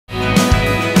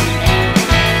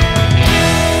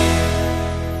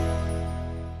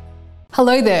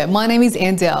Hello there, my name is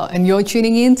Andal and you're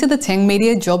tuning in to the Teng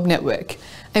Media Job Network,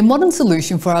 a modern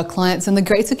solution for our clients and the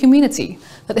greater community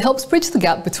that helps bridge the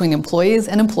gap between employers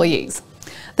and employees.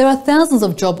 There are thousands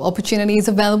of job opportunities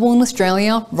available in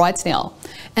Australia right now,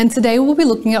 and today we'll be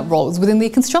looking at roles within the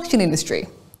construction industry.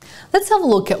 Let's have a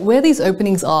look at where these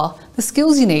openings are, the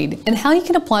skills you need, and how you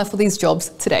can apply for these jobs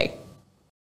today.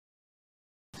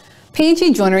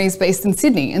 P&G Joinery is based in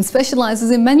Sydney and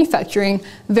specialises in manufacturing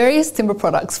various timber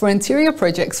products for interior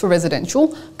projects for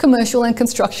residential, commercial and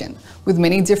construction, with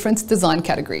many different design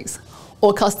categories.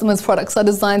 All customers' products are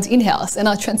designed in-house and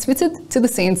are transmitted to the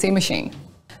CNC machine.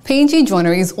 P&G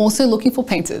Joinery is also looking for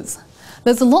painters.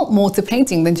 There's a lot more to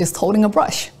painting than just holding a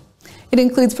brush. It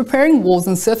includes preparing walls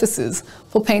and surfaces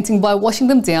for painting by washing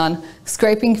them down,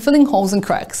 scraping, filling holes and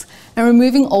cracks, and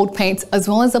removing old paint, as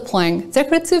well as applying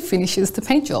decorative finishes to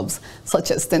paint jobs such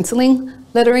as stenciling,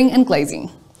 lettering and glazing.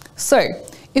 So,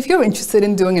 if you're interested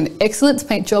in doing an excellent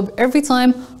paint job every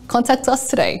time, contact us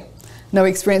today. No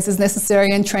experience is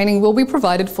necessary and training will be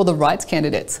provided for the right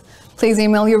candidate. Please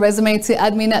email your resume to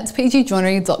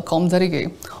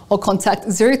admin@pgjoinery.com.au or contact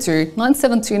 02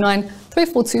 9729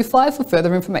 3425 for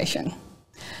further information.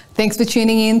 Thanks for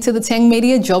tuning in to the Teng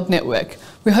Media Job Network.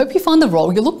 We hope you find the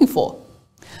role you're looking for.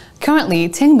 Currently,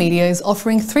 Teng Media is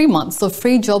offering 3 months of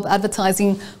free job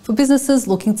advertising for businesses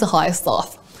looking to hire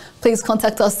staff. Please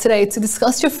contact us today to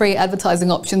discuss your free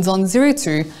advertising options on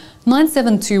 02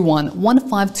 9721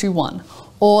 1521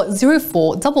 or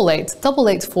 0488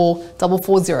 884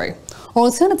 440. Or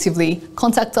alternatively,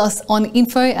 contact us on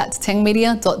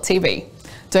info@tengmedia.tv.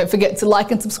 Don't forget to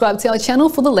like and subscribe to our channel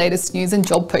for the latest news and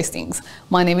job postings.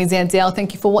 My name is Andal.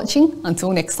 Thank you for watching.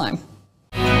 Until next time.